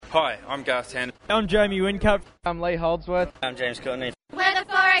Hi, I'm Garth Tander. I'm Jamie Whincup. I'm Lee Holdsworth. I'm James Courtney. We're the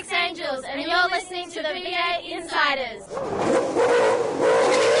Forex Angels, and you're listening to the V8 Insiders.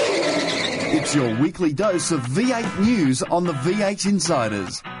 It's your weekly dose of V8 news on the V8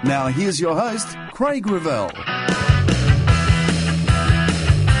 Insiders. Now here's your host, Craig Revell.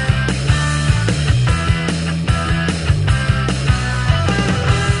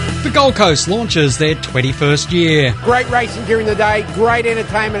 The Gold Coast launches their 21st year. Great racing during the day, great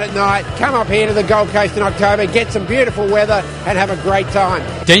entertainment at night. Come up here to the Gold Coast in October, get some beautiful weather and have a great time.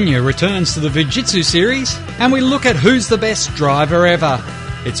 Denya returns to the Fujitsu Series and we look at who's the best driver ever.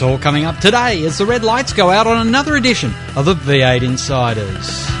 It's all coming up today as the red lights go out on another edition of the V8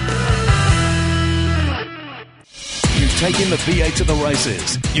 Insiders. Take in the V8 to the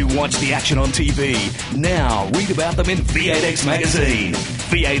races. You watch the action on TV. Now read about them in V8X Magazine.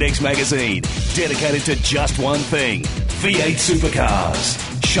 V8X Magazine, dedicated to just one thing, V8 Supercars.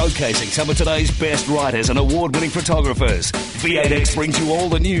 Showcasing some of today's best writers and award-winning photographers. V8X brings you all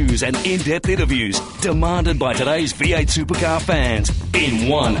the news and in-depth interviews demanded by today's V8 Supercar fans in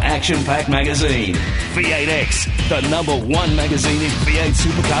one action-packed magazine. V8X, the #1 magazine in V8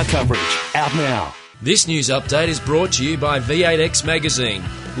 Supercar coverage. Out now. This news update is brought to you by V8X Magazine.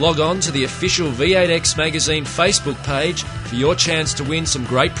 Log on to the official V8X Magazine Facebook page for your chance to win some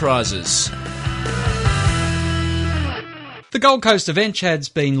great prizes. The Gold Coast event has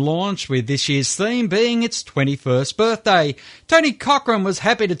been launched with this year's theme being its 21st birthday. Tony Cochran was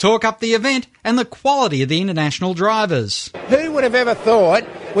happy to talk up the event and the quality of the international drivers. Who would have ever thought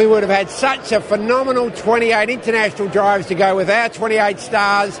we would have had such a phenomenal 28 international drivers to go with our 28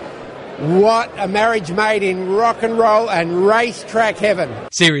 stars? What a marriage made in rock and roll and racetrack heaven.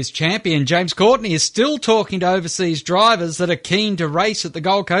 Series champion James Courtney is still talking to overseas drivers that are keen to race at the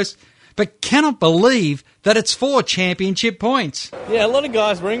Gold Coast, but cannot believe that it's for championship points. Yeah, a lot of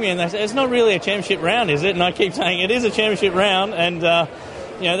guys bring me and they say, it's not really a championship round, is it? And I keep saying it is a championship round, and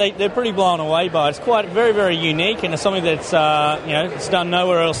they're pretty blown away by it. It's quite very, very unique, and it's something that's it's done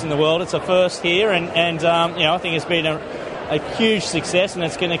nowhere else in the world. It's a first here, and I think it's been a huge success, and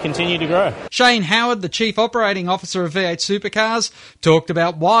it's going to continue to grow. Shane Howard, the Chief Operating Officer of V8 Supercars, talked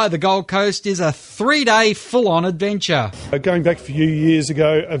about why the Gold Coast is a 3-day full-on adventure. Going back a few years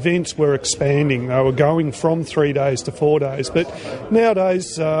ago, events were expanding. They were going from 3 days to 4 days. But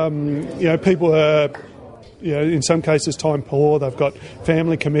nowadays, people are, in some cases time poor. They've got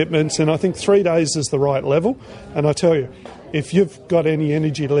family commitments, and I think 3 days is the right level. And I tell you, if you've got any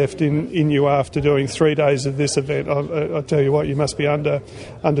energy left in you after doing 3 days of this event, I tell you what, you must be under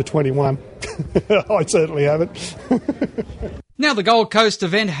 21. I certainly haven't. Now the Gold Coast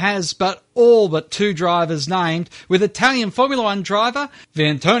event has all but 2 drivers named, with Italian Formula One driver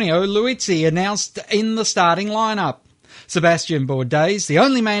Antonio Liuzzi announced in the starting lineup. Sebastian Bourdais, the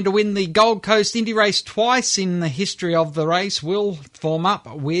only man to win the Gold Coast Indy race twice in the history of the race, will form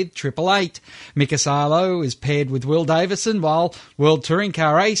up with Triple Eight. Mika Salo is paired with Will Davison, while World Touring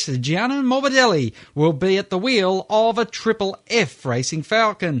Car ace Gianni Morbidelli will be at the wheel of a Triple F Racing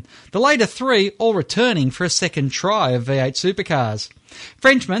Falcon. The later 3 all returning for a second try of V8 Supercars.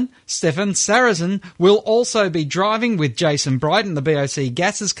 Frenchman Stefan Sarrazin will also be driving with Jason Bright in the BOC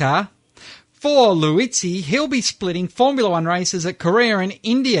Gases car. For Liuzzi, he'll be splitting Formula One races at Korea and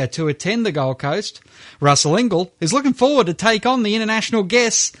India to attend the Gold Coast. Russell Ingall is looking forward to take on the international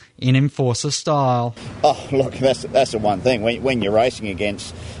guests in Enforcer style. Oh, look, that's the one thing. When you're racing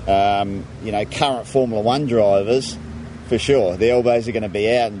against, current Formula One drivers, for sure, the elbows are going to be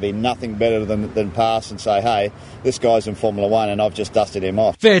out and be nothing better than pass and say, hey, this guy's in Formula One and I've just dusted him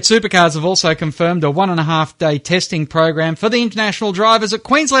off. V8 Supercars have also confirmed a 1.5-day testing program for the international drivers at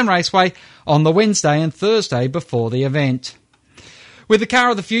Queensland Raceway on the Wednesday and Thursday before the event. With the car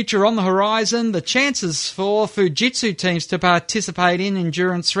of the future on the horizon, the chances for Fujitsu teams to participate in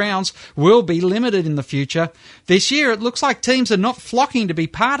endurance rounds will be limited in the future. This year, it looks like teams are not flocking to be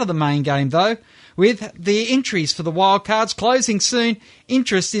part of the main game, though. With the entries for the wildcards closing soon,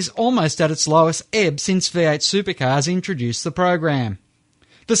 interest is almost at its lowest ebb since V8 Supercars introduced the program.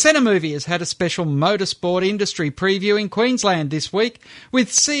 The Senna movie has had a special motorsport industry preview in Queensland this week, with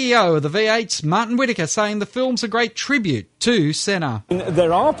CEO of the V8's Martin Whittaker saying the film's a great tribute to Senna.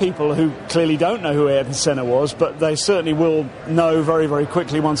 There are people who clearly don't know who Ayrton Senna was, but they certainly will know very, very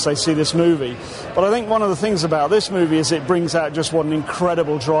quickly once they see this movie. But I think one of the things about this movie is it brings out just what an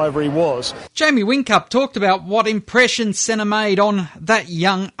incredible driver he was. Jamie Whincup talked about what impression Senna made on that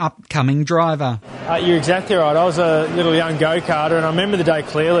young upcoming driver. You're exactly right. I was a little young go-karter and I remember the day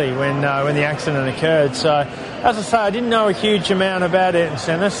clearly when the accident occurred. So, as I say, I didn't know a huge amount about Ayrton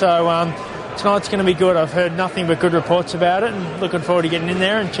Senna, so tonight's going to be good. I've heard nothing but good reports about it, and looking forward to getting in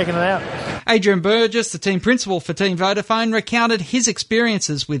there and checking it out. Adrian Burgess, the team principal for Team Vodafone, recounted his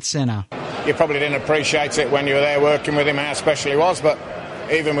experiences with Senna. You probably didn't appreciate it when you were there working with him, how special he was, but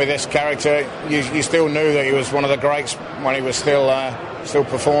even with this character, you still knew that he was one of the greats when he was still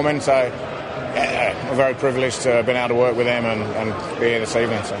performing. So, we're very privileged to have been able to work with him and be here this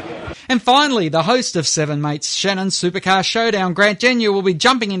evening. So. And finally, the host of Seven Mates Shannon's Supercar Showdown, Grant Denyer, will be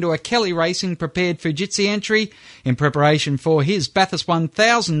jumping into a Kelly Racing prepared Fujitsu entry in preparation for his Bathurst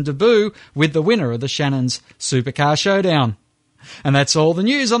 1000 debut with the winner of the Shannon's Supercar Showdown. And that's all the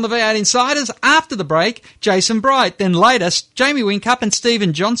news on the V8 Insiders. After the break, Jason Bright. Then later, Jamie Whincup and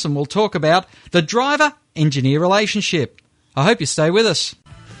Stephen Johnson will talk about the driver-engineer relationship. I hope you stay with us.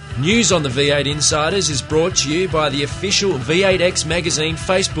 News on the V8 Insiders is brought to you by the official V8X Magazine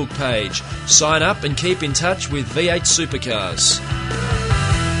Facebook page. Sign up and keep in touch with V8 Supercars.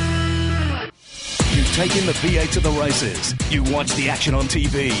 You've taken the V8 to the races. You watch the action on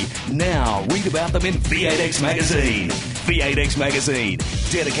TV. Now read about them in V8X Magazine. V8X Magazine,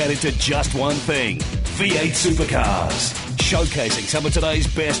 dedicated to just one thing, V8 Supercars. Showcasing some of today's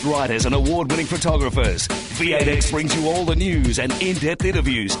best writers and award-winning photographers, V8X brings you all the news and in-depth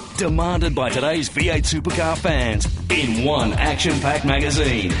interviews demanded by today's V8 Supercar fans in one action-packed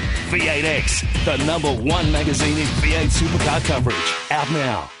magazine. V8X, the #1 magazine in V8 Supercar coverage. Out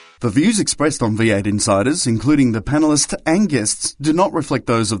now. The views expressed on V8 Insiders, including the panellists and guests, do not reflect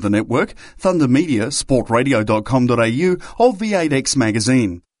those of the network, Thunder Media, sportradio.com.au or V8X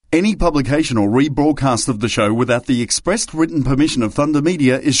Magazine. Any publication or rebroadcast of the show without the expressed written permission of Thunder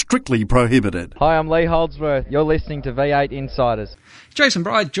Media is strictly prohibited. Hi, I'm Lee Holdsworth. You're listening to V8 Insiders. Jason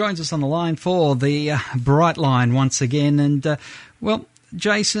Bright joins us on the line for the Bright Line once again. And, well,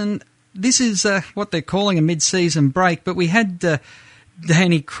 Jason, this is what they're calling a mid-season break, but we had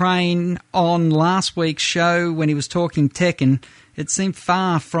Danny Crane on last week's show when he was talking tech, and it seemed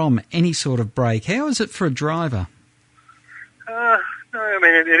far from any sort of break. How is it for a driver? No, I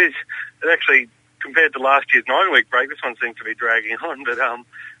mean, it is. It actually, compared to last year's 9-week break, this one seems to be dragging on. But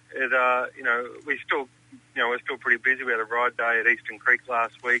we're still pretty busy. We had a ride day at Eastern Creek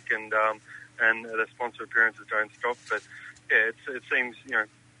last week, and the sponsor appearances don't stop. But yeah, it seems,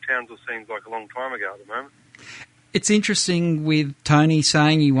 Townsville seems like a long time ago at the moment. It's interesting with Tony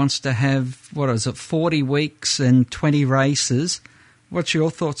saying he wants to have 40 weeks and 20 races. What's your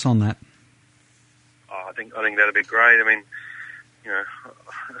thoughts on that? I think that'd be great. I mean,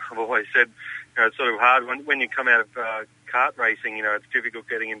 I've always said, it's sort of hard when you come out of kart racing. It's difficult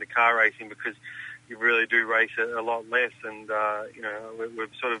getting into car racing because you really do race a lot less. And we've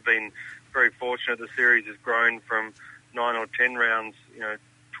sort of been very fortunate. The series has grown from 9 or 10 rounds,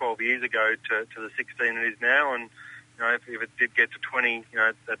 12 years ago to the 16 it is now. And if it did get to 20,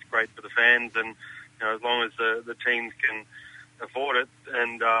 that's great for the fans. And as long as the teams can afford it,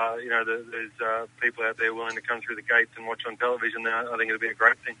 and there's people out there willing to come through the gates and watch on television, then I think it'll be a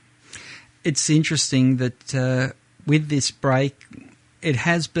great thing. It's interesting that with this break, it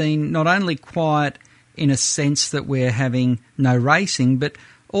has been not only quiet in a sense that we're having no racing, but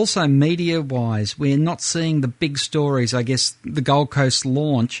also media-wise. We're not seeing the big stories. I guess the Gold Coast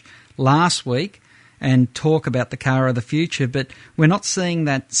launch last week and talk about the car of the future, but we're not seeing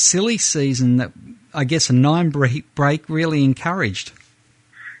that silly season that I guess a 9-week break really encouraged.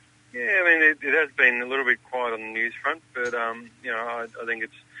 Yeah, I mean, it has been a little bit quiet on the news front, but, I think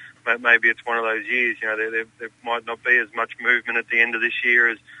maybe it's one of those years, there might not be as much movement at the end of this year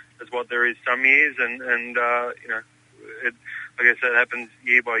as what there is some years, and I guess that happens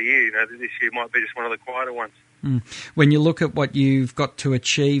year by year. This year might be just one of the quieter ones. When you look at what you've got to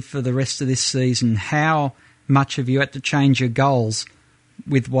achieve for the rest of this season, how much have you had to change your goals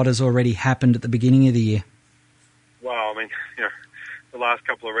with what has already happened at the beginning of the year? Well, I mean, the last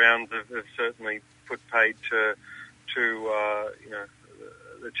couple of rounds have certainly put paid to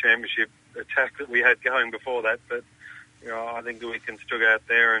the championship attack that we had going before that. But I think that we can still go out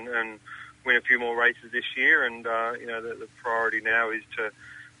there and win a few more races this year. And the priority now is to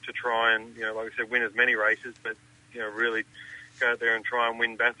try and like I said, win as many races, but really go out there and try and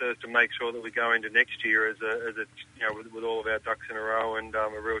win Bathurst to make sure that we go into next year as a with all of our ducks in a row and a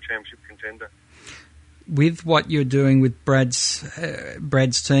real championship contender. With what you're doing with Brad's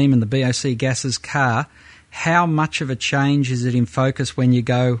team and the BOC Gases car, how much of a change is it in focus when you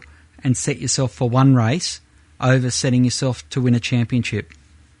go and set yourself for one race over setting yourself to win a championship?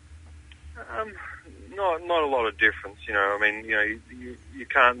 Not a lot of difference. I mean, you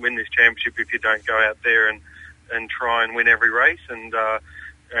can't win this championship if you don't go out there and try and win every race, and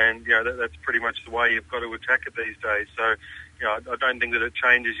that's pretty much the way you've got to attack it these days. So, you know, I don't think that it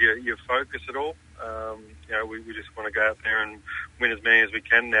changes your focus at all. You know, we just want to go out there and win as many as we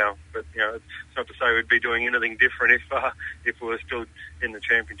can now. But, you know, it's not to say we'd be doing anything different if we were still in the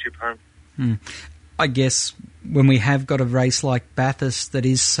championship hunt. I guess when we have got a race like Bathurst that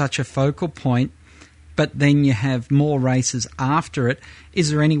is such a focal point, but then you have more races after it,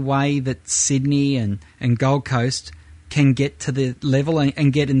 is there any way that Sydney and Gold Coast can get to the level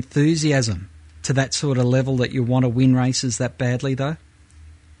and get enthusiasm to that sort of level that you want to win races that badly, though?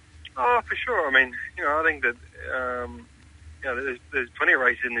 Oh, for sure. I mean, you know, I think that you know, there's plenty of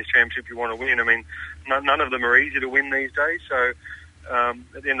races in this championship you want to win. I mean, none of them are easy to win these days. So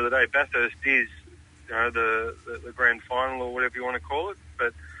at the end of the day, Bathurst is, you know, the grand final or whatever you want to call it.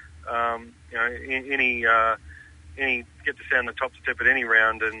 But you know, any get to sound the top step at any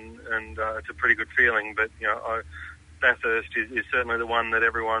round, and it's a pretty good feeling. But you know, Bathurst is certainly the one that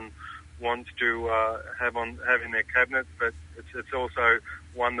everyone wants to have in their cabinet, but it's also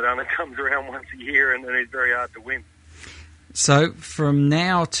one that only comes around once a year and is very hard to win. So from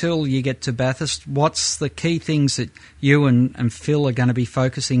now till you get to Bathurst, what's the key things that you and Phil are going to be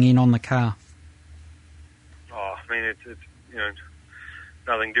focusing in on the car? Oh, I mean, it's you know,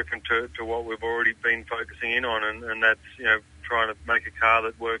 nothing different to what we've already been focusing in on, and that's, you know, trying to make a car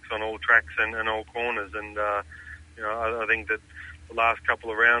that works on all tracks and all corners. And you know, I think that the last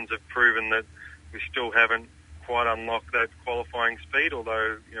couple of rounds have proven that we still haven't quite unlocked that qualifying speed,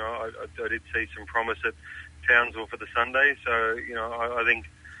 although, you know, I did see some promise at Townsville for the Sunday. So, you know, I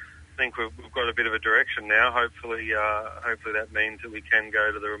think we've got a bit of a direction now. Hopefully that means that we can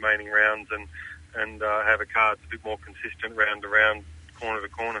go to the remaining rounds and have a car that's a bit more consistent round to round, corner to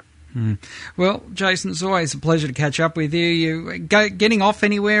corner. Well, Jason, it's always a pleasure to catch up with you. You getting off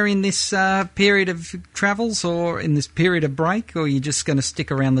anywhere in this period of travels or in this period of break, or are you just going to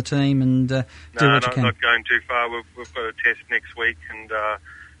stick around the team and do what you can? No, not going too far. We've got a test next week, and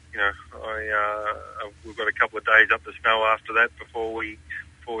you know, we've got a couple of days up the snow after that before we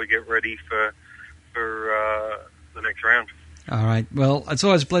get ready for the next round. All right. Well, it's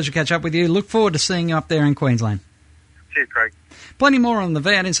always a pleasure to catch up with you. Look forward to seeing you up there in Queensland. Cheers, Craig. Plenty more on the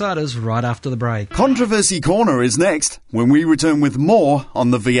V8 Insiders right after the break. Controversy Corner is next when we return with more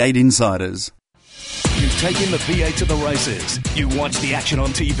on the V8 Insiders. You've taken the V8 to the races. You watch the action on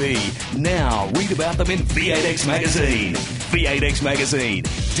TV. Now read about them in V8X Magazine. V8X Magazine,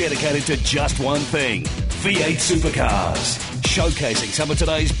 dedicated to just one thing, V8 supercars. Showcasing some of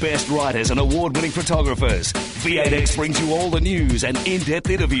today's best writers and award-winning photographers, V8X brings you all the news and in-depth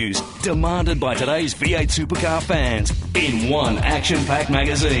interviews demanded by today's V8 supercar fans in one action-packed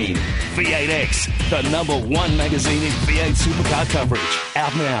magazine. V8X, the #1 magazine in V8 supercar coverage.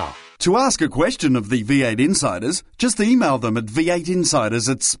 Out now. To ask a question of the V8 Insiders, just email them at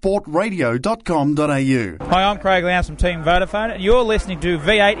v8insiders@sportradio.com.au. Hi, I'm Craig Lowndes from Team Vodafone, and you're listening to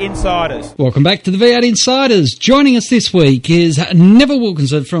V8 Insiders. Welcome back to the V8 Insiders. Joining us this week is Neville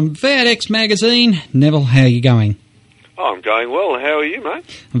Wilkinson from V8X Magazine. Neville, how are you going? Oh, I'm going well. How are you, mate?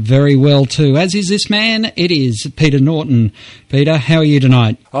 Very well too. As is this man, it is Peter Norton. Peter, how are you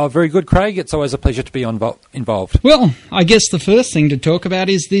tonight? Oh, very good, Craig. It's always a pleasure to be involved. Well, I guess the first thing to talk about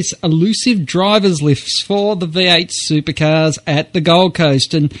is this elusive drivers' lifts for the V8 supercars at the Gold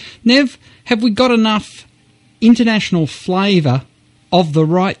Coast. And Nev, have we got enough international flavour of the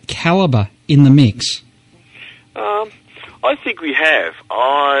right calibre in the mix? I think we have.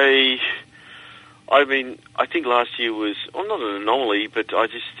 I mean, I think last year was, well, not an anomaly, but I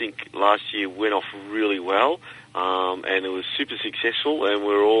just think last year went off really well, and it was super successful, and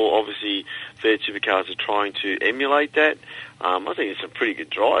we're all, obviously, V8 supercars are trying to emulate that. I think there's some pretty good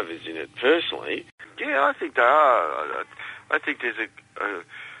drivers in it, personally. Yeah, I think they are. I think there's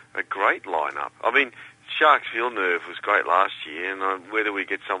a great lineup. I mean, Jacques Villeneuve was great last year, and whether we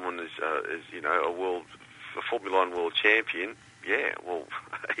get someone as you know, a Formula One world champion, yeah, well,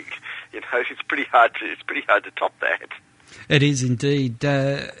 you know, it's pretty hard to top that. It is indeed.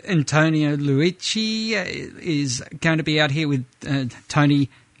 Antonio Luigi is going to be out here with Tony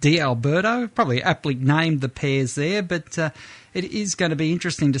D'Alberto. Probably aptly named the pairs there, but it is going to be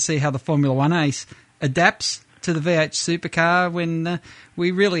interesting to see how the Formula One ace adapts to the V8 supercar when we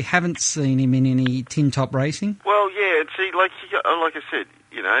really haven't seen him in any tin top racing. Well, yeah, and see, like I said,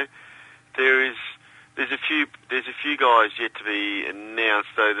 you know, there's a few guys yet to be announced,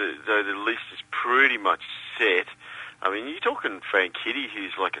 though the list is pretty much set. I mean, you're talking Frank Kitty,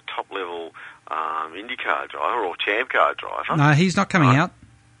 who's like a top-level IndyCar driver or Champ Car driver. No, he's not coming out.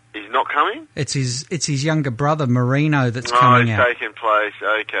 He's not coming? It's his younger brother, Marino, that's coming out. Oh, he's taking place.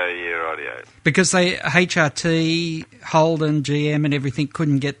 Okay, yeah, rightio. Because HRT, Holden, GM and everything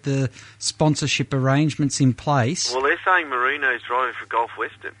couldn't get the sponsorship arrangements in place. Well, they're saying Marino's driving for Gulf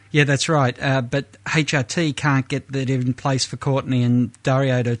Western. Yeah, that's right. But HRT can't get that in place for Courtney and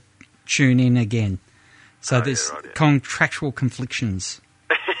Dario to tune in again. So there's contractual conflictions.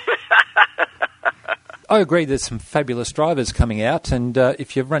 I agree there's some fabulous drivers coming out, and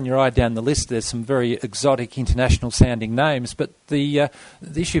if you run your eye down the list, there's some very exotic international-sounding names, but the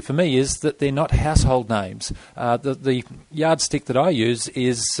issue for me is that they're not household names. The yardstick that I use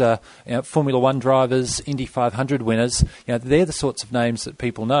is Formula One drivers, Indy 500 winners. They're the sorts of names that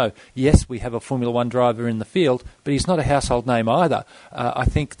people know. Yes, we have a Formula One driver in the field, but he's not a household name either. I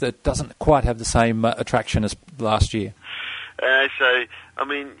think that doesn't quite have the same attraction as last year.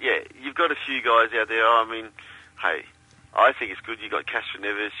 You've got a few guys out there. I mean, hey, I think it's good. You've got Castro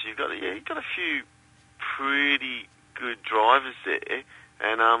Neves. You've got a few pretty good drivers there,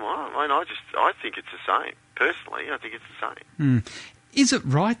 and I think it's the same. Personally, I think it's the same. Is it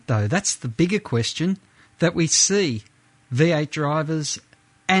right though? That's the bigger question, that we see V8 drivers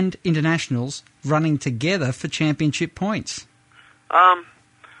and internationals running together for championship points.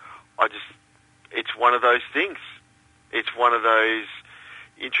 It's one of those things. It's one of those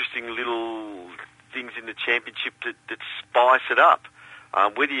interesting little things in the championship that spice it up.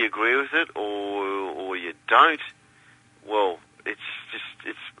 Whether you agree with it or you don't, well, it's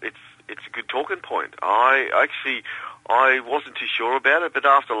a good talking point. I wasn't too sure about it, but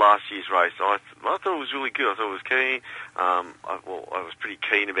after last year's race, I thought it was really good. I thought it was keen. I was pretty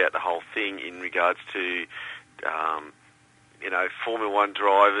keen about the whole thing in regards to Formula One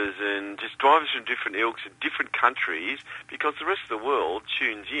drivers and just drivers from different ilks and different countries, because the rest of the world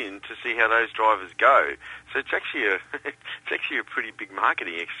tunes in to see how those drivers go. So it's actually a pretty big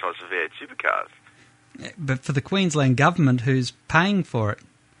marketing exercise for V8 supercars. But for the Queensland government, who's paying for it,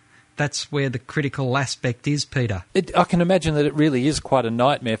 that's where the critical aspect is, Peter. I can imagine that it really is quite a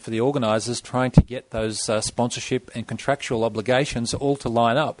nightmare for the organisers trying to get those sponsorship and contractual obligations all to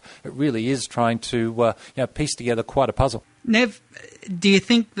line up. It really is trying to piece together quite a puzzle. Nev, do you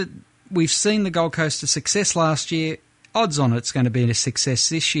think that we've seen the Gold Coast a success last year? Odds on it's going to be a success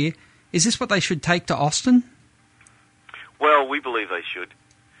this year. Is this what they should take to Austin? Well, we believe they should.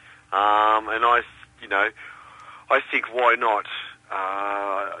 And I think why not?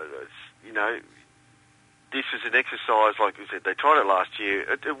 This is an exercise, like we said, they tried it last year.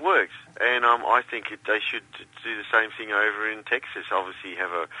 It works, and I think they should do the same thing over in Texas. Obviously,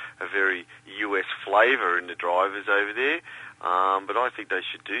 have a very US flavour in the drivers over there, but I think they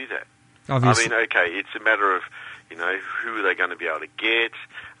should do that. Obviously. I mean, okay, it's a matter of who are they going to be able to get?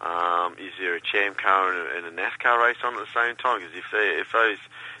 Is there a Champ car and a NASCAR race on at the same time? Because if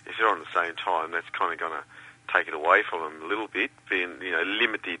they're on at the same time, that's kind of going to take it away from them a little bit,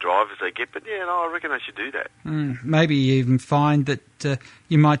 limit the drivers they get. But I reckon they should do that. Maybe you even find that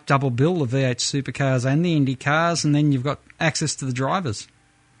you might double bill the V8 supercars and the Indy cars, and then you've got access to the drivers.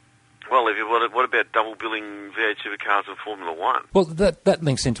 Well, what about double billing V8 supercars and Formula One? Well, that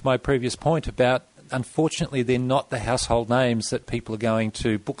links into my previous point about, unfortunately, they're not the household names that people are going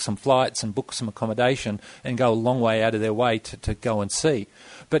to book some flights and book some accommodation and go a long way out of their way to go and see.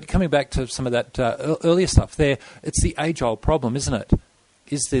 But coming back to some of that earlier stuff there, it's the age-old problem, isn't it?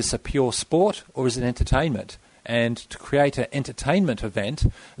 Is this a pure sport or is it entertainment? And to create an entertainment event,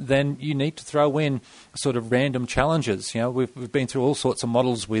 then you need to throw in sort of random challenges. We've been through all sorts of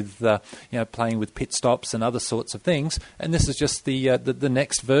models with playing with pit stops and other sorts of things, and this is just the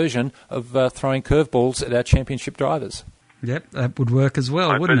next version of throwing curveballs at our championship drivers. Yep, that would work as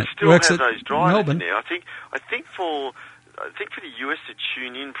well, wouldn't it? But it still Works has at those drivers Melbourne. in there. I think for the US to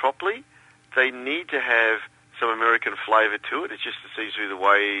tune in properly, they need to have some American flavour to it. It just seems to be the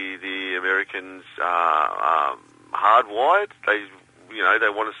way the Americans are hardwired. They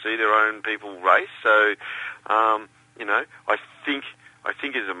want to see their own people race. So, I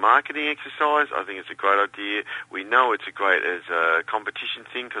think as a marketing exercise, I think it's a great idea. We know it's as a competition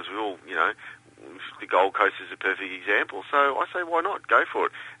thing because we all, the Gold Coast is a perfect example. So I say, why not? Go for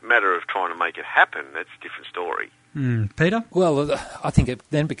it. A matter of trying to make it happen, that's a different story. Peter? Well, I think it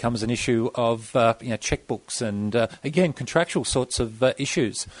then becomes an issue of checkbooks and, again, contractual sorts of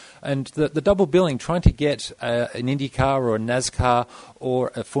issues. And the double billing, trying to get an IndyCar or a NASCAR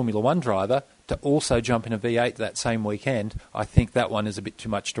or a Formula One driver to also jump in a V8 that same weekend, I think that one is a bit too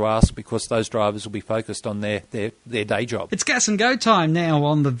much to ask because those drivers will be focused on their day job. It's Gas and Go time now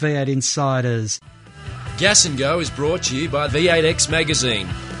on the V8 Insiders. Gas and Go is brought to you by V8X Magazine.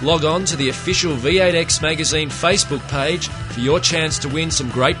 Log on to the official V8X Magazine Facebook page for your chance to win some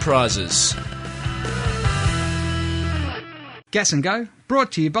great prizes. Gas and Go,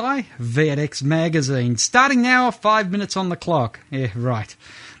 brought to you by V8X Magazine. Starting now, 5 minutes on the clock. Yeah, right.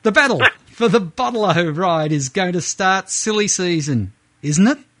 The battle for the Bottle-O ride is going to start silly season, isn't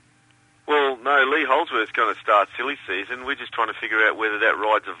it? Well, no, Lee Holdsworth's going to start silly season. We're just trying to figure out whether that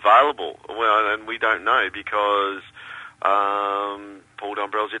ride's available. Well, and we don't know because Paul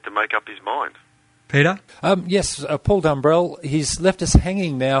Dumbrell's yet to make up his mind. Peter? Yes, Paul Dumbrell, he's left us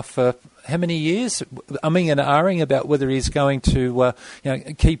hanging now for how many years? Umming and ahhing about whether he's going to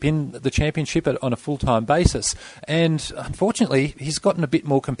keep in the championship on a full-time basis. And unfortunately, he's gotten a bit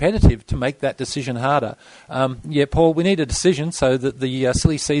more competitive to make that decision harder. Paul, we need a decision so that the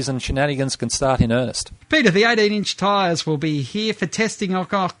silly season shenanigans can start in earnest. Peter, the 18-inch tyres will be here for testing in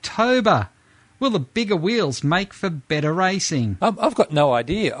October. Will the bigger wheels make for better racing? I've got no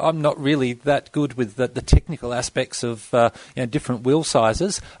idea. I'm not really that good with the technical aspects of different wheel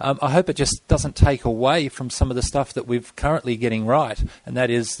sizes. I hope it just doesn't take away from some of the stuff that we're currently getting right, and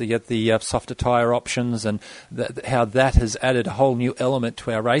that is the softer tyre options and how that has added a whole new element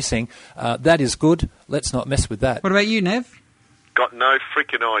to our racing. That is good. Let's not mess with that. What about you, Nev? Got no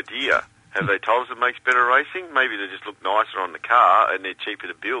freaking idea. Have they told us it makes better racing? Maybe they just look nicer on the car and they're cheaper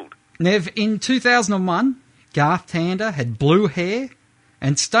to build. Nev, in 2001, Garth Tander had blue hair,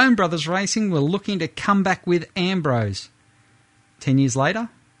 and Stone Brothers Racing were looking to come back with Ambrose. 10 years later,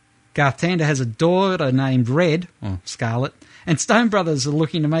 Garth Tander has a daughter named Red, or Scarlet, and Stone Brothers are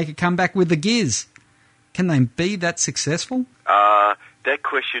looking to make a comeback with the Giz. Can they be that successful? That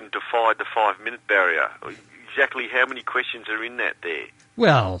question defied the 5-minute barrier. Exactly how many questions are in that there?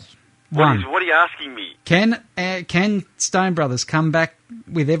 Well, what are you asking me? Can Stone Brothers come back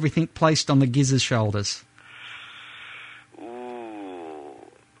with everything placed on the Giz's shoulders? Ooh,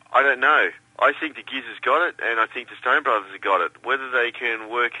 I don't know. I think the Giz has got it, and I think the Stone Brothers have got it. Whether they can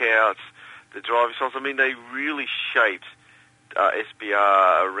work out the driving styles, I mean, they really shaped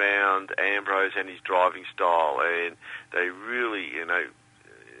SBR around Ambrose and his driving style, and they really,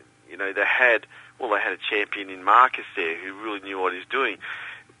 they had a champion in Marcus there who really knew what he was doing.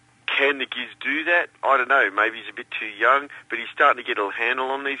 Can the Giz do that? I don't know. Maybe he's a bit too young, but he's starting to get a handle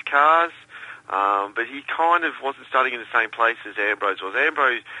on these cars. But he kind of wasn't starting in the same place as Ambrose was.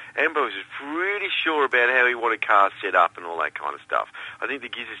 Ambrose was pretty sure about how he wanted cars set up and all that kind of stuff. I think the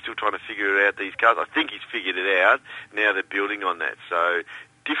Giz is still trying to figure out these cars. I think he's figured it out. Now they're building on that. So,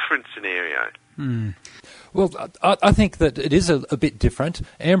 different scenario. Well, I think that it is a bit different.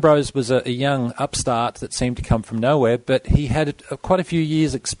 Ambrose was a young upstart that seemed to come from nowhere, but he had quite a few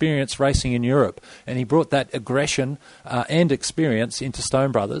years' experience racing in Europe, and he brought that aggression and experience into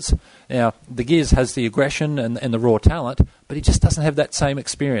Stone Brothers. Now, the Giz has the aggression and the raw talent, but he just doesn't have that same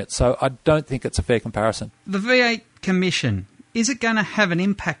experience, so I don't think it's a fair comparison. The V8 Commission, is it going to have an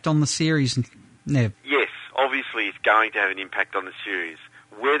impact on the series, Nev? Yes, obviously it's going to have an impact on the series.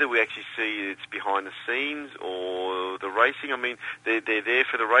 Whether we actually see it's behind the scenes or the racing, I mean, they're there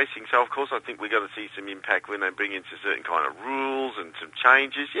for the racing, so of course I think we're going to see some impact when they bring in certain kind of rules and some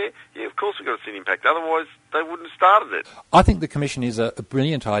changes. Yeah, of course we're going to see an impact. Otherwise, they wouldn't have started it. I think the Commission is a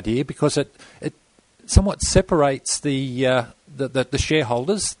brilliant idea because it somewhat separates the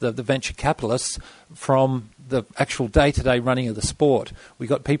shareholders, the venture capitalists, from the actual day-to-day running of the sport. We've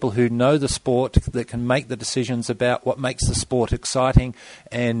got people who know the sport that can make the decisions about what makes the sport exciting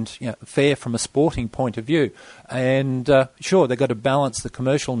and fair from a sporting point of view. And sure, they've got to balance the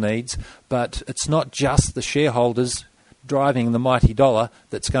commercial needs, but it's not just the shareholders driving the mighty dollar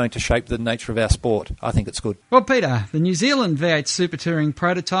that's going to shape the nature of our sport. I think it's good. Well, Peter, the New Zealand V8 Super Touring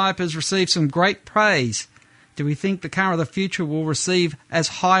prototype has received some great praise. Do we think the car of the future will receive as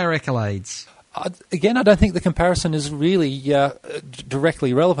higher accolades? Again, I don't think the comparison is really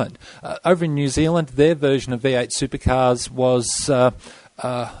directly relevant. Over in New Zealand, their version of V8 supercars was a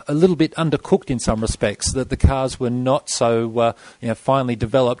little bit undercooked in some respects, that the cars were not so finely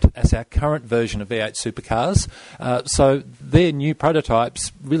developed as our current version of V8 supercars. So their new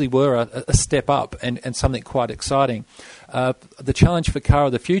prototypes really were a step up and something quite exciting. The challenge for car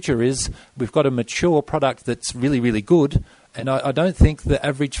of the future is we've got a mature product that's really, really good. And I don't think the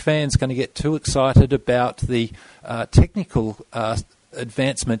average fan's going to get too excited about the technical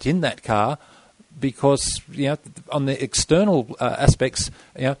advancement in that car because, on the external aspects,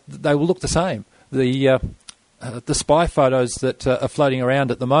 they will look the same. The spy photos that are floating around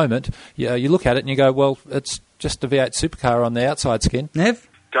at the moment, you look at it and you go, well, it's just a V8 supercar on the outside skin. Nev?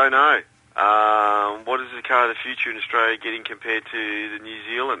 Don't know. What is the car of the future in Australia getting compared to the New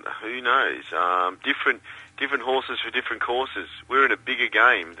Zealand? Who knows? Different horses for different courses. We're in a bigger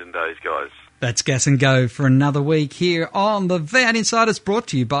game than those guys. That's Gas and Go for another week here on the V8 Insiders, brought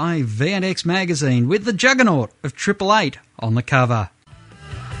to you by V8X Magazine, with the juggernaut of 888 on the cover.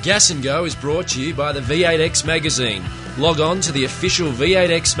 Gas and Go is brought to you by the V8X Magazine. Log on to the official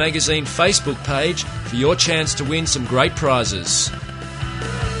V8X Magazine Facebook page for your chance to win some great prizes.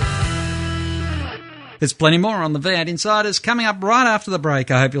 There's plenty more on the V8 Insiders coming up right after the break.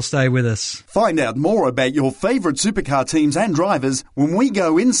 I hope you'll stay with us. Find out more about your favourite supercar teams and drivers when we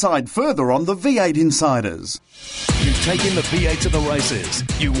go inside further on the V8 Insiders. You've taken the V8 to the races.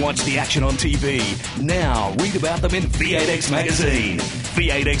 You watch the action on TV. Now read about them in V8X Magazine.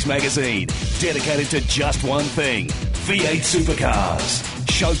 V8X Magazine, dedicated to just one thing: V8 supercars.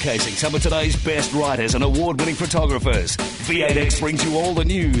 Showcasing some of today's best writers and award-winning photographers, V8X brings you all the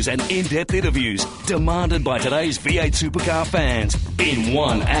news and in-depth interviews demanded by today's V8 supercar fans in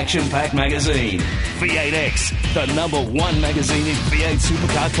one action-packed magazine. V8X, the #1 magazine in V8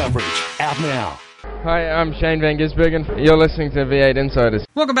 supercar coverage. Out now. Hi, I'm Shane Van Gisbergen. You're listening to V8 Insiders.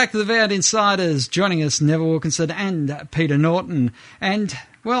 Welcome back to the V8 Insiders. Joining us, Neville Wilkinson and Peter Norton. And,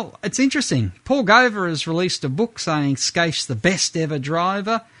 well, it's interesting. Paul Gover has released a book saying Skaife's the best ever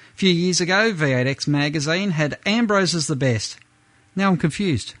driver. A few years ago, V8X Magazine had Ambrose as the best. Now I'm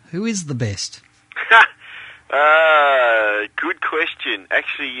confused. Who is the best? Good question.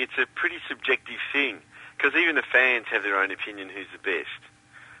 Actually, it's a pretty subjective thing, because even the fans have their own opinion who's the best.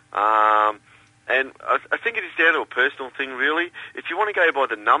 And I think it is down to a personal thing, really. If you want to go by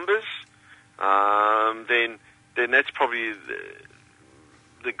the numbers, then that's probably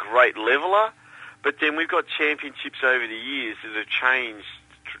the great leveler. But then we've got championships over the years that have changed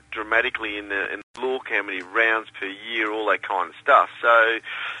dramatically in the look, how many rounds per year, all that kind of stuff. So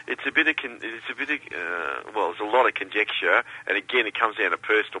it's a bit of there's a lot of conjecture, and again, it comes down to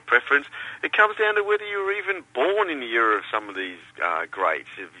personal preference. It comes down to whether you were even born in the era of some of these greats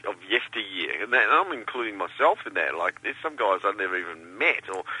of yesteryear, and I'm including myself in that. Like, there's some guys I've never even met,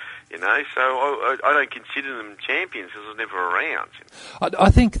 or so I don't consider them champions because I was never around. I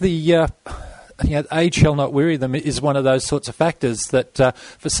think the age shall not weary them is one of those sorts of factors that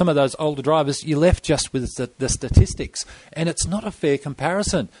for some of those older drivers, you're left just with the statistics. And it's not a fair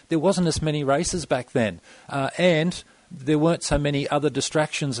comparison. There wasn't as many races back then. And there weren't so many other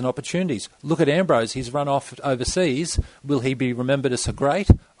distractions and opportunities. Look at Ambrose. He's run off overseas. Will he be remembered as a great?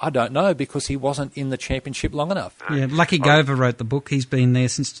 I don't know, because he wasn't in the championship long enough. Yeah, Lucky Gover wrote the book. He's been there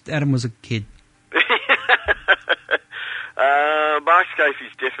since Adam was a kid. Mark Skaife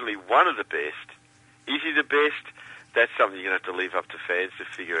is definitely one of the best. Is he the best? That's something you're going to have to leave up to fans to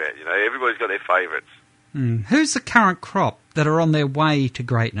figure out. Everybody's got their favourites. Who's the current crop that are on their way to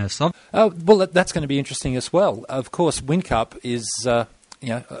greatness? Well, that's going to be interesting as well. Of course, Whincup is a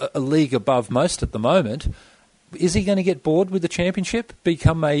league above most at the moment. Is he going to get bored with the championship,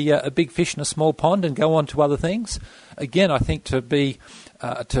 become a big fish in a small pond, and go on to other things? Again, I think to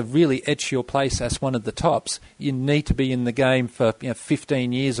really etch your place as one of the tops, you need to be in the game for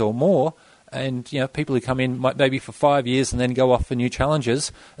 15 years or more. And people who come in maybe for 5 years and then go off for new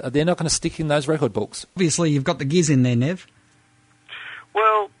challenges, they're not going to stick in those record books. Obviously, you've got the Giz in there, Nev.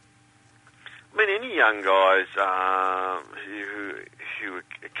 Well, I mean, any young guys who are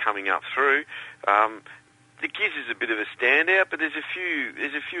coming up through. The Giz is a bit of a standout, but there's a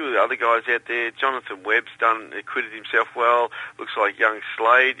few other guys out there. Jonathan Webb's acquitted himself well. Looks like young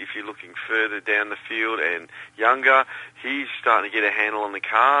Slade, if you're looking further down the field, and younger, he's starting to get a handle on the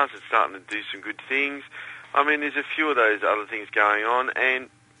cars and starting to do some good things. I mean, there's a few of those other things going on, and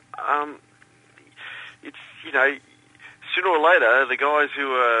it's sooner or later, the guys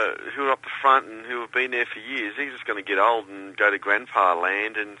who are up the front and who have been there for years, they're just going to get old and go to grandpa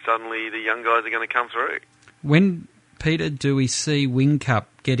land, and suddenly the young guys are going to come through. When, Peter, do we see Whincup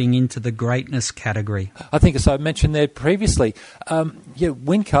getting into the greatness category? I think, as I mentioned there previously,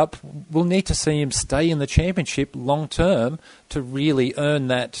 Whincup, we'll need to see him stay in the championship long term to really earn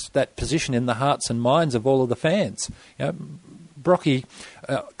that position in the hearts and minds of all of the fans. Brocky,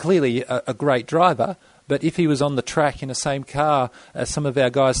 clearly a great driver, but if he was on the track in the same car as some of our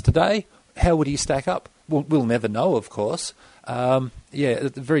guys today, how would he stack up? We'll never know, of course.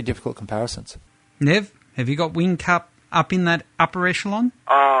 Very difficult comparisons. Nev, have you got Whincup up in that upper echelon?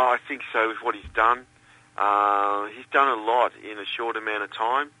 Oh, I think so, with what he's done. He's done a lot in a short amount of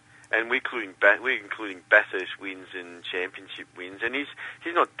time, and we're including Bathurst wins and championship wins, and he's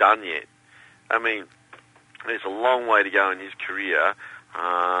not done yet. I mean, there's a long way to go in his career,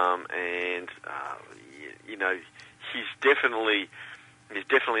 he's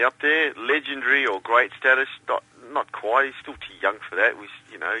definitely up there. Legendary or great status, not quite. He's still too young for that.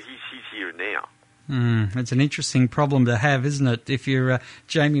 He's here and now. It's an interesting problem to have, isn't it? If you're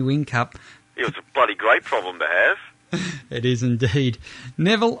Jamie Whincup, It was a bloody great problem to have. It is indeed.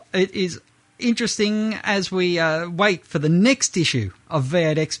 Neville, it is interesting as we wait for the next issue of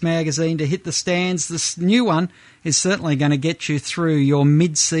V8X magazine to hit the stands. This new one is certainly going to get you through your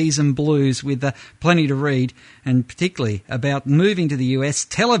mid-season blues with plenty to read, and particularly about moving to the US,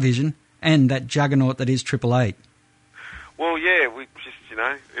 television, and that juggernaut that is Triple Eight. Well, yeah, we just,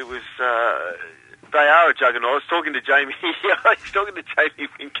 it was... They are a juggernaut. I was talking to Jamie. I was talking to Jamie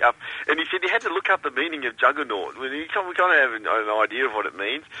Whincup, and he said he had to look up the meaning of juggernaut. We kind of have an idea of what it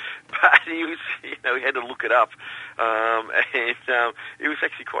means, but he was, he had to look it up, and he was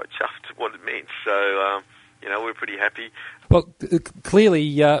actually quite chuffed what it meant. So, we're pretty happy. Well,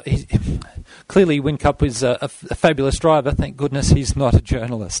 clearly Whincup is a fabulous driver. Thank goodness he's not a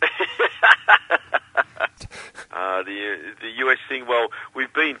journalist. The US thing. Well,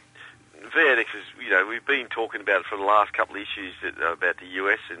 V8X is, we've been talking about it for the last couple of issues about the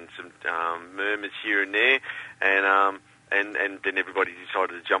US and some murmurs here and there, and then everybody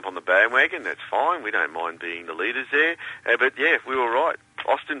decided to jump on the bandwagon. That's fine. We don't mind being the leaders there. But yeah, we were right.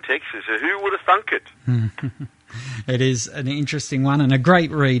 Austin, Texas. Who would have thunk it? It is an interesting one and a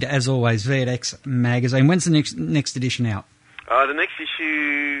great read as always. V8X magazine. When's the next edition out? The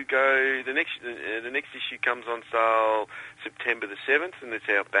next issue comes on sale September the 7th, and it's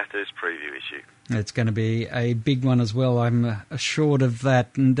our Bathurst preview issue. It's going to be a big one as well, I'm assured of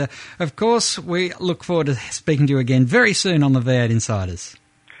that. And, of course, we look forward to speaking to you again very soon on the V8 Insiders.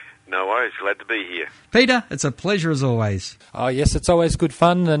 No worries, glad to be here. Peter, it's a pleasure as always. Oh, yes, it's always good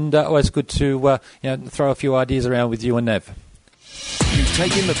fun and always good to throw a few ideas around with you and Nev. You've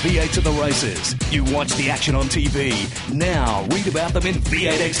taken the V8 to the races. You watch the action on TV. Now read about them in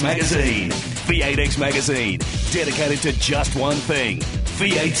V8X Magazine. V8X Magazine, dedicated to just one thing,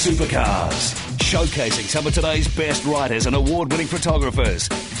 V8 supercars. Showcasing some of today's best writers and award-winning photographers,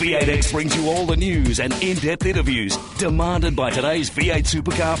 V8X brings you all the news and in-depth interviews demanded by today's V8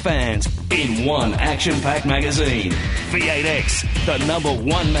 supercar fans in one action-packed magazine. V8X, the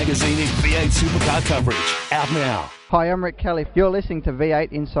 #1 magazine in V8 supercar coverage. Out now. Hi, I'm Rick Kelly. You're listening to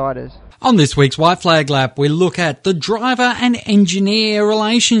V8 Insiders. On this week's White Flag Lap, we look at the driver and engineer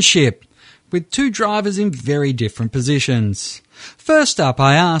relationship, with two drivers in very different positions. First up,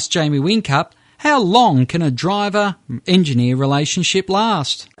 I asked Jamie Whincup, how long can a driver-engineer relationship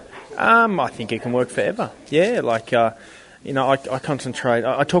last? I think it can work forever. Yeah, I concentrate.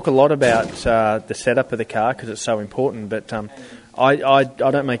 I talk a lot about the setup of the car because it's so important, but I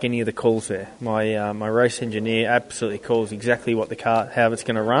don't make any of the calls there. My race engineer absolutely calls exactly what the car, how it's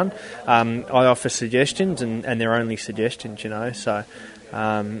going to run. I offer suggestions, and they're only suggestions, So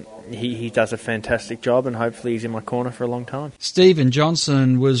he does a fantastic job, and hopefully he's in my corner for a long time. Stephen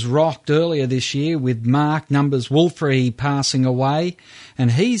Johnson was rocked earlier this year with Mark Wolfrey passing away,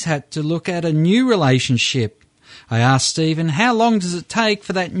 and he's had to look at a new relationship. I asked Stephen, how long does it take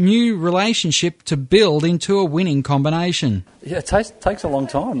for that new relationship to build into a winning combination? Yeah, it takes a long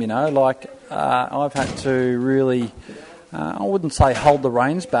time, I've had to really, I wouldn't say hold the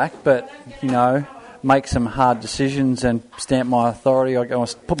reins back, but, make some hard decisions and stamp my authority. I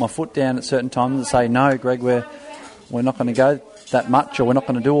put my foot down at certain times and say, no, Greg, we're not going to go that much, or we're not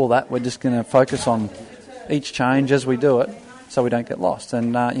going to do all that. We're just going to focus on each change as we do it so we don't get lost.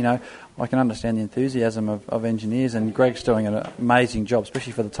 And, I can understand the enthusiasm of engineers, and Greg's doing an amazing job,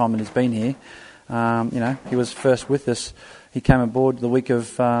 especially for the time that he's been here. He was first with us. He came aboard the week of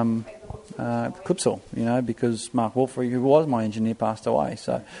Clipsal, because Mark Wolfrey, who was my engineer, passed away.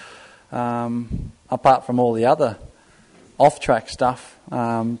 So apart from all the other off-track stuff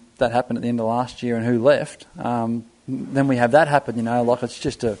that happened at the end of last year and who left, then we have that happen, it's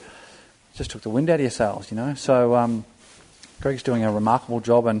just took the wind out of your sails, So Greg's doing a remarkable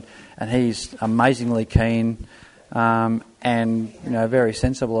job, and he's amazingly keen and very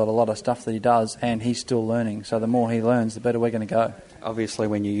sensible at a lot of stuff that he does, and he's still learning. So the more he learns, the better we're going to go. Obviously,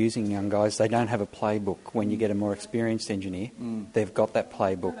 when you're using young guys, they don't have a playbook. When you get a more experienced engineer, they've got that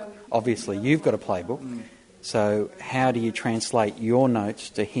playbook. Obviously, you've got a playbook. So how do you translate your notes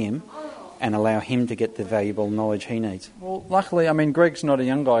to him and allow him to get the valuable knowledge he needs? Well, luckily, Greg's not a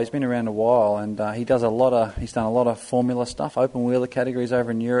young guy. He's been around a while, and he's done a lot of formula stuff, open wheeler categories over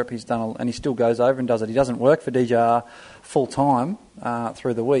in Europe. And he still goes over and does it. He doesn't work for DJR full time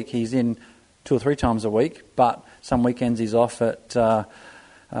through the week. He's in 2 or 3 times a week, but some weekends he's off at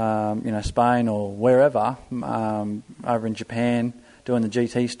Spain or wherever, over in Japan, doing the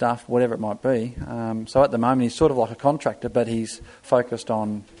GT stuff, whatever it might be. So at the moment he's sort of like a contractor, but he's focused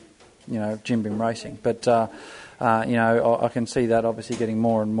on Jim Beam racing. But I can see that obviously getting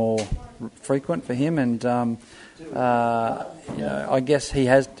more and more frequent for him, and I guess he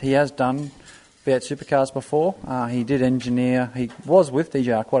has done V8 supercars before. He did engineer. He was with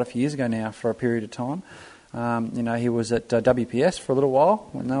DJR quite a few years ago now for a period of time. He was at WPS for a little while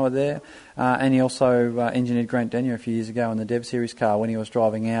when they were there, and he also engineered Grant Denyer a few years ago in the Dev Series car when he was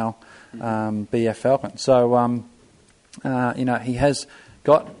driving our BF Falcon. So, he has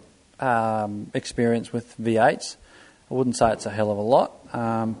got experience with V8s. I wouldn't say it's a hell of a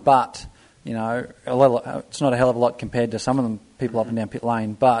lot, but it's not a hell of a lot compared to some of them people up and down pit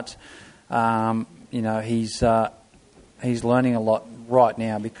lane. But he's learning a lot right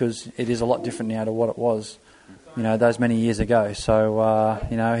now because it is a lot different now to what it was, those many years ago. So,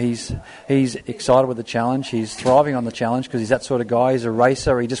 he's excited with the challenge. He's thriving on the challenge because he's that sort of guy. He's a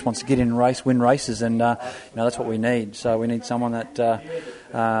racer. He just wants to get in and race, win races, and that's what we need. So we need someone that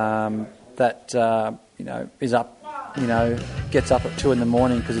is up. Gets up at 2 a.m.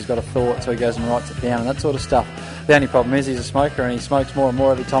 because he's got a thought, so he goes and writes it down and that sort of stuff. The only problem is he's a smoker and he smokes more and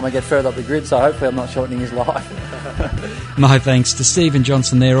more every time I get further up the grid, so hopefully I'm not shortening his life. My thanks to Stephen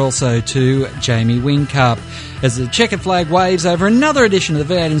Johnson there, also to Jamie Whincup. As the checkered flag waves over another edition of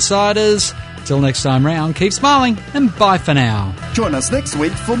the V8 Insiders, till next time round, keep smiling and bye for now. Join us next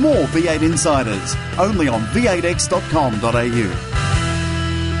week for more V8 Insiders, only on v8x.com.au.